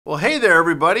Well, hey there,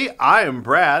 everybody. I am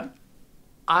Brad.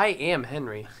 I am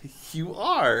Henry. You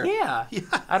are? Yeah. Yes.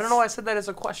 I don't know why I said that as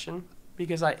a question,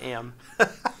 because I am.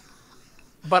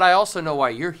 But I also know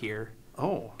why you're here.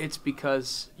 Oh. It's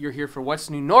because you're here for What's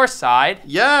New Northside.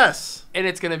 Yes. And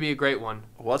it's going to be a great one.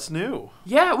 What's new?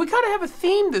 Yeah, we kind of have a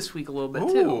theme this week a little bit,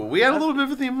 too. Ooh, we had a little bit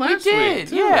of a theme last week. We did,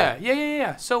 too.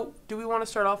 yeah. So, do we want to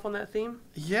start off on that theme?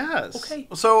 Yes. Okay.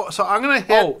 So I'm going to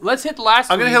hit... Oh, let's hit last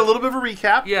week. I'm going to hit a little bit of a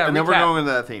recap, Yeah, and then we're going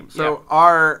into that theme. So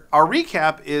our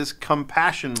recap is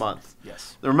Compassion Month.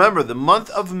 Yes. Remember, the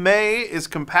month of May is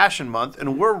Compassion Month,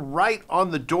 and we're right on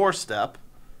the doorstep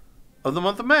of the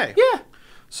month of May. Yeah.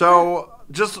 So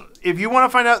just if you want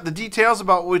to find out the details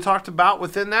about what we talked about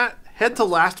within that, head to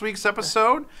last week's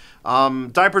episode.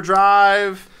 Diaper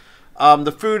Drive,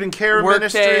 the Food and Care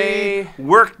Ministry,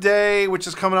 Work Day, which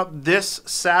is coming up this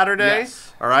Saturday.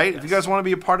 Yes. All right. Yes. If you guys want to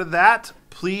be a part of that,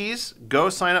 please go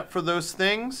sign up for those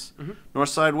things.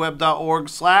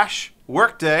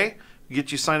 Northsideweb.org/workday.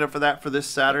 Get you signed up for that for this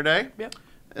Saturday. Yep.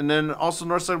 And then also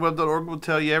Northsideweb.org will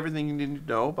tell you everything you need to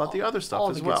know about the other stuff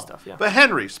all as the well. good stuff, yeah. But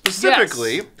Henry,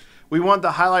 specifically, we want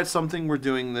to highlight something we're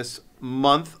doing this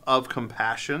month of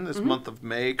compassion, this month of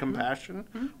May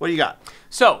compassion. What do you got?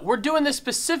 So, we're doing this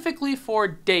specifically for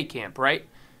day camp, right?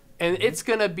 And it's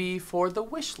going to be for the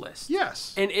wish list.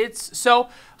 Yes. And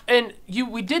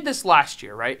we did this last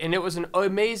year, right? And it was an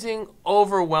amazing,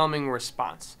 overwhelming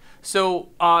response. So,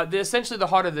 essentially the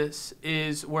heart of this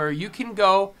is where you can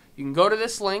go to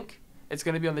this link. It's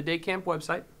going to be on the day camp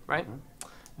website, right?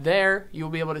 There, you'll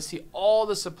be able to see all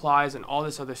the supplies and all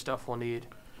this other stuff we'll need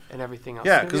and everything else.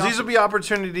 Yeah, because these will be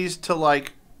opportunities to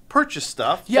purchase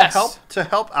stuff Yes. to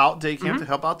help out day camp, to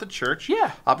help out the church.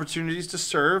 Yeah. Opportunities to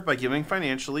serve by giving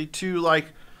financially to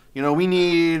we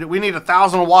need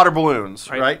 1,000 water balloons,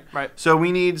 right? Right. So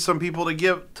we need some people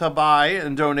to buy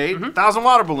and donate 1,000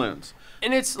 water balloons.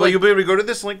 And it's But you'll be able to go to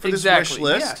this link for this wish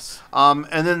list. Yes.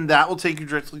 And then that will take you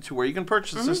directly to where you can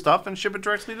purchase this stuff and ship it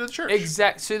directly to the church.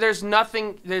 Exactly. So there's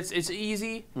nothing it's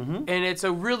easy, and it's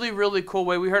a really, really cool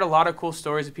way. We heard a lot of cool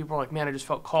stories of people like, man, I just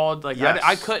felt called. Yes.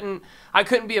 I couldn't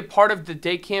be a part of the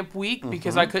day camp week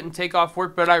because I couldn't take off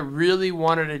work, but I really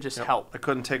wanted to just help. I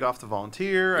couldn't take off the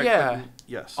volunteer.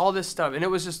 Yes. All this stuff. And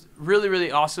it was just really,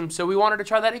 really awesome. So we wanted to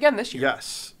try that again this year.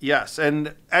 Yes.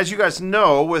 And as you guys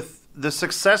know, with the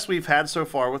success we've had so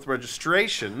far with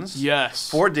registrations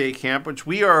for day camp, which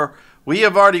we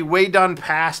have already way done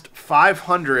past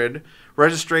 500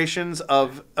 registrations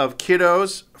of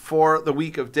kiddos for the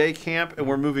week of day camp, and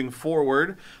we're moving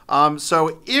forward.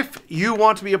 So if you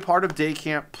want to be a part of day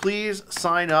camp, please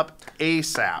sign up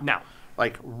ASAP. Now.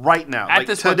 Right now. At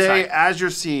this today, website. as you're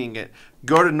seeing it.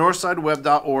 Go to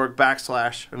northsideweb.org /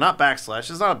 or not backslash.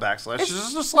 It's not a backslash. It's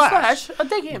just a slash. A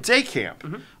day camp. Day camp.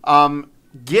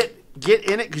 Get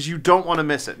in it because you don't want to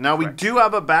miss it. Now, we do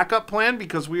have a backup plan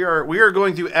because we are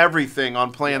going through everything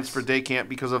on plans for day camp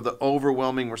because of the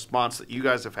overwhelming response that you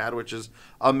guys have had, which is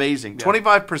amazing.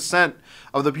 25%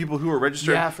 of the people who are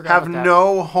registered have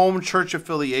no home church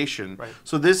affiliation. Right.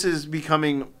 So this is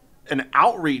becoming an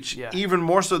outreach even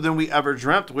more so than we ever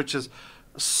dreamt, which is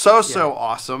so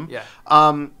awesome. Yeah.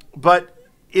 But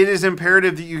it is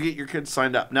imperative that you get your kids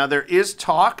signed up. Now, there is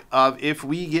talk of if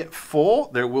we get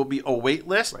full, there will be a wait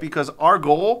list because our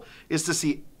goal is to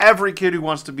see every kid who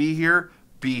wants to be here.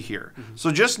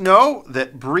 So just know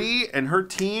that Bree and her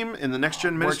team in the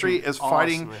NextGen ministry is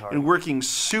fighting and working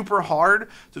super hard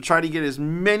to try to get as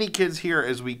many kids here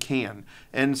as we can.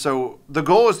 And so the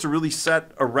goal is to really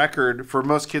set a record for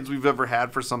most kids we've ever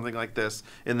had for something like this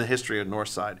in the history of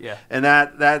Northside. Yeah. And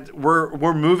that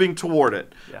we're moving toward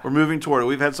it. Yeah. We're moving toward it.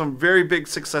 We've had some very big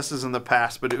successes in the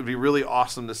past, but it would be really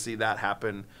awesome to see that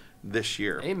happen this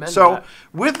year. Amen. So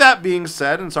with that being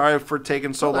said, and sorry for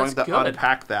taking so long to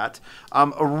unpack that,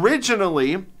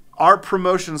 originally our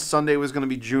promotion Sunday was going to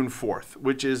be June 4th,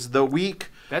 which is the week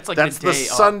that's the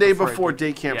Sunday before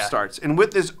day camp starts. And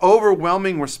with this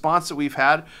overwhelming response that we've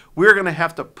had, we're going to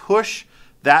have to push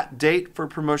that date for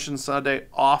promotion Sunday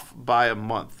off by a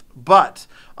month. But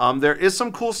there is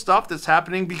some cool stuff that's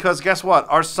happening because guess what?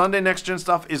 Our Sunday NextGen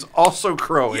stuff is also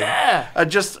growing. Yeah.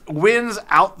 Just wins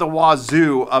out the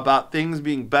wazoo about things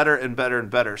being better and better and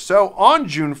better. So on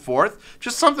June 4th,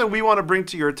 just something we want to bring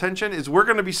to your attention is we're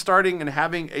going to be starting and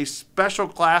having a special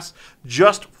class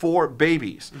just for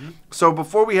babies. So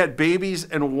before we had babies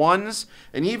and ones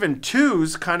and even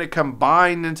twos kind of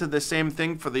combined into the same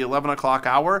thing for the 11 o'clock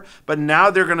hour, but now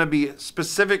they're going to be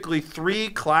specifically 3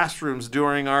 classrooms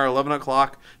during our 11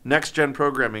 o'clock NextGen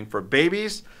programming for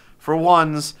babies, for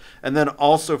ones, and then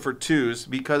also for twos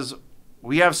because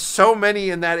we have so many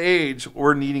in that age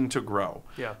we're needing to grow.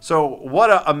 Yeah. So what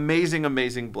an amazing,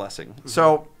 amazing blessing.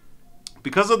 So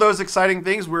Because of those exciting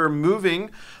things, we're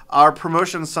moving our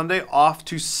promotion Sunday off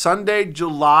to Sunday,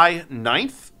 July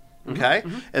 9th. Okay?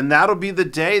 And that'll be the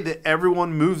day that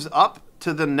everyone moves up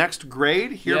to the next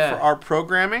grade here for our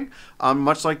programming,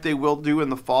 much like they will do in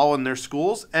the fall in their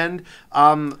schools. And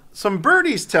some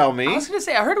birdies tell me. I was going to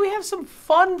say, I heard we have some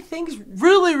fun things,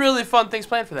 really, really fun things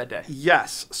planned for that day.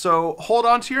 Yes. So hold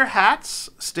on to your hats.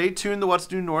 Stay tuned to What's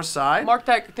New Northside. Mark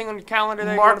that thing on your calendar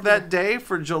there. Mark that day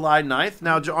for July 9th.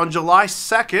 Now, on July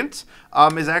 2nd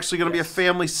is actually going to be a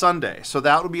family Sunday. So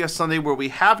that will be a Sunday where we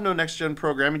have no NextGen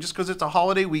programming just because it's a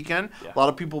holiday weekend. A lot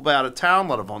of people will be out of town. A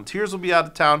lot of volunteers will be out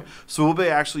of town. So we'll be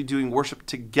actually doing worship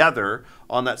together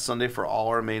on that Sunday for all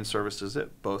our main services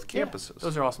at both campuses.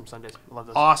 Those are awesome Sundays. I love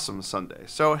those. Awesome Sunday.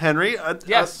 So, Henry,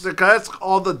 yes. That's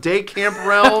all the day camp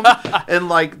realm and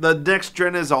like the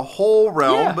NextGen as a whole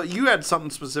realm, but you had something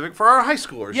specific for our high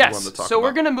schoolers you wanted to talk about. So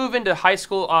we're going to move into high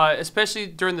school, especially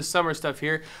during the summer stuff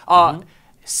here.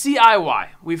 CIY.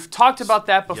 We've talked about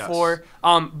that before,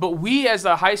 but we as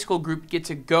a high school group get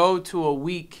to go to a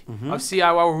week of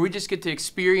CIY where we just get to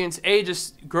experience,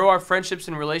 just grow our friendships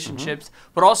and relationships,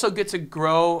 but also get to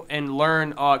grow and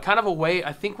learn kind of a way.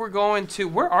 I think we're going to,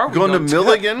 where are we going to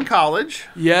Milligan College.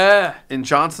 Yeah. In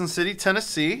Johnson City,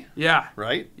 Tennessee. Yeah.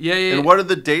 Right? Yeah. And what are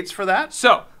the dates for that?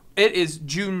 So, it is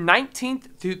June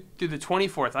 19th through the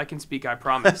 24th. I can speak, I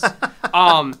promise.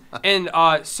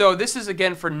 So this is,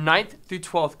 again, for 9th through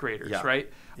 12th graders, right?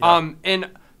 And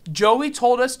Joey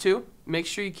told us to, make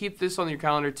sure you keep this on your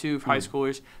calendar, too, for high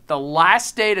schoolers. The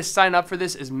last day to sign up for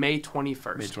this is May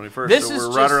 21st. May 21st, so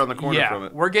we're right around the corner from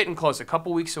it. We're getting close, a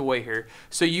couple weeks away here.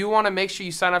 So you want to make sure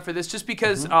you sign up for this just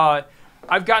because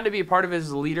I've gotten to be a part of it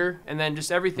as a leader, and then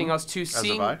just everything else too.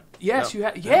 Seeing, yes, you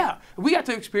have. Yeah, we got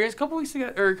to experience a couple weeks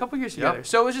together, or a couple years together.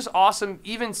 So it was just awesome,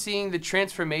 even seeing the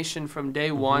transformation from day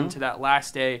one to that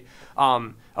last day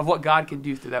of what God can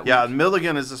do through that week. Yeah,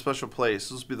 Milligan is a special place.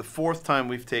 This will be the 4th time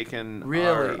we've taken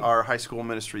our high school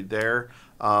ministry there.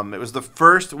 It was the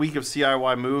first week of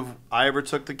CIY move I ever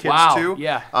took the kids to.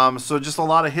 Yeah. So just a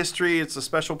lot of history. It's a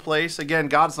special place. Again,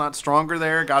 God's not stronger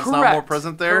there. God's not more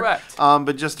present there. Correct.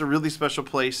 But just a really special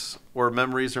place where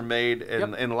memories are made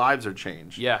and lives are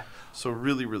changed. Yeah. So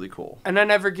really, really cool. And I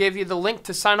never gave you the link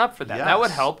to sign up for that. That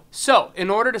would help. So in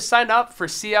order to sign up for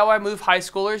CIY Move High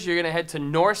Schoolers, you're going to head to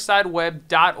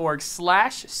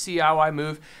northsideweb.org/CIY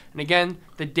Move. And again,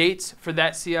 the dates for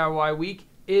that CIY week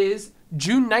is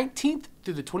June 19th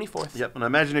through the 24th. Yep, and I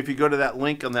imagine if you go to that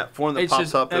link on that form that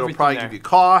pops up, it'll probably give you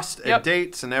cost and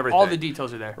dates and everything. All the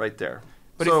details are there. Right there.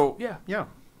 But so, yeah.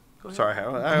 Sorry,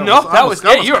 I almost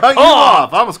cut you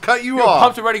off. I almost cut you off. You're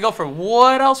pumped and ready to go for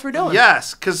what else we're doing.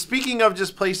 Yes, because speaking of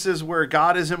just places where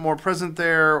God isn't more present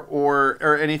there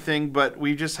or anything, but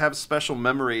we just have special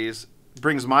memories,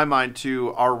 brings my mind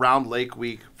to our Round Lake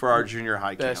week for our junior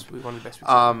high camp. One of the best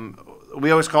weeks.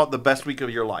 We always call it the best week of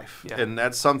your life. Yeah. And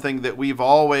that's something that we've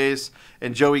always,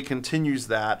 and Joey continues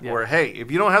that, where, hey,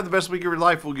 if you don't have the best week of your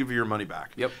life, we'll give you your money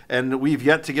back. Yep. And we've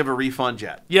yet to give a refund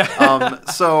yet. Yeah.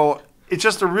 So it's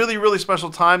just a really, really special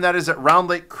time. That is at Round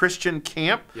Lake Christian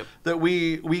Camp that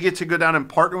we get to go down and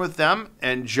partner with them.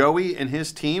 And Joey and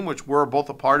his team, which we're both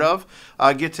a part of,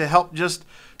 get to help just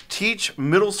teach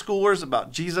middle schoolers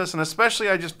about Jesus. And especially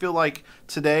I just feel like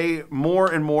today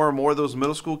more and more of those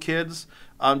middle school kids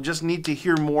just need to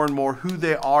hear more and more who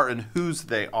they are and whose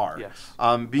they are. Yes.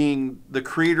 Being the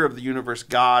creator of the universe,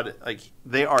 God, like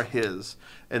they are his.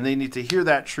 And they need to hear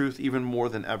that truth even more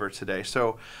than ever today.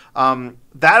 So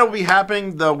that'll be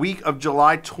happening the week of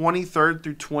July 23rd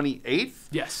through 28th.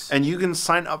 Yes. And you can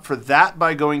sign up for that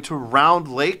by going to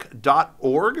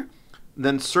roundlake.org,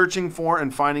 then searching for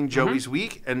and finding Joey's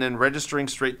week, and then registering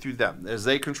straight through them, as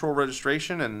they control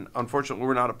registration. And unfortunately,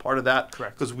 we're not a part of that.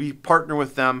 Correct. Because we partner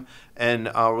with them and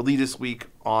lead this week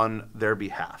on their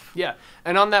behalf. Yeah.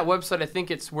 And on that website, I think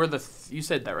it's where you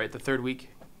said that, right? The 3rd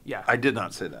week? Yeah. I did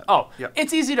not say that. Oh,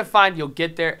 It's easy to find. You'll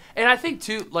get there. And I think,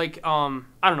 too, like, I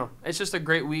don't know. It's just a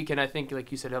great week. And I think,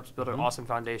 like you said, it helps build an awesome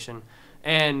foundation.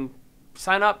 And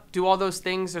sign up, do all those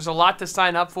things. There's a lot to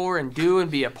sign up for and do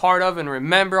and be a part of and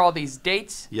remember all these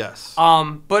dates. Yes.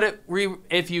 But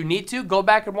if you need to, go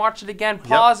back and watch it again.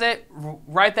 Pause it.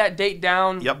 Write that date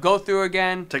down. Go through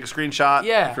again. Take a screenshot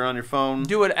if you're on your phone.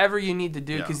 Do whatever you need to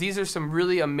do because these are some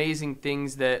really amazing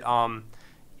things that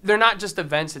they're not just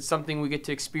events. It's something we get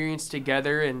to experience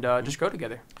together and just grow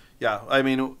together. Yeah. I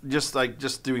mean,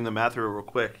 just doing the math here real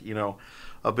quick,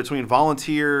 between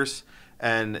volunteers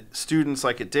and students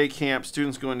like at day camp,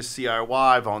 students going to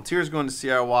CIY, volunteers going to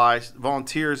CIY,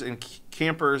 volunteers and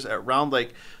campers at Round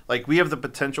Lake, Like, we have the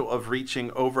potential of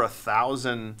reaching over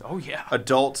 1,000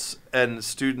 adults and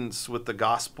students with the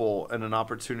gospel and an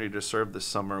opportunity to serve this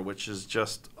summer, which is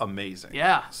just amazing.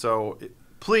 Yeah. So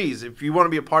please, if you want to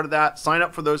be a part of that, sign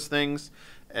up for those things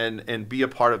and be a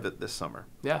part of it this summer.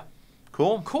 Yeah.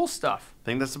 Cool. Cool stuff. I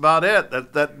think that's about it.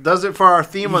 That does it for our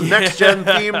theme of Next Gen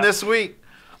theme this week.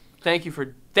 Thank you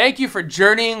for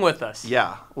journeying with us.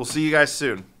 Yeah. We'll see you guys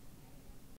soon.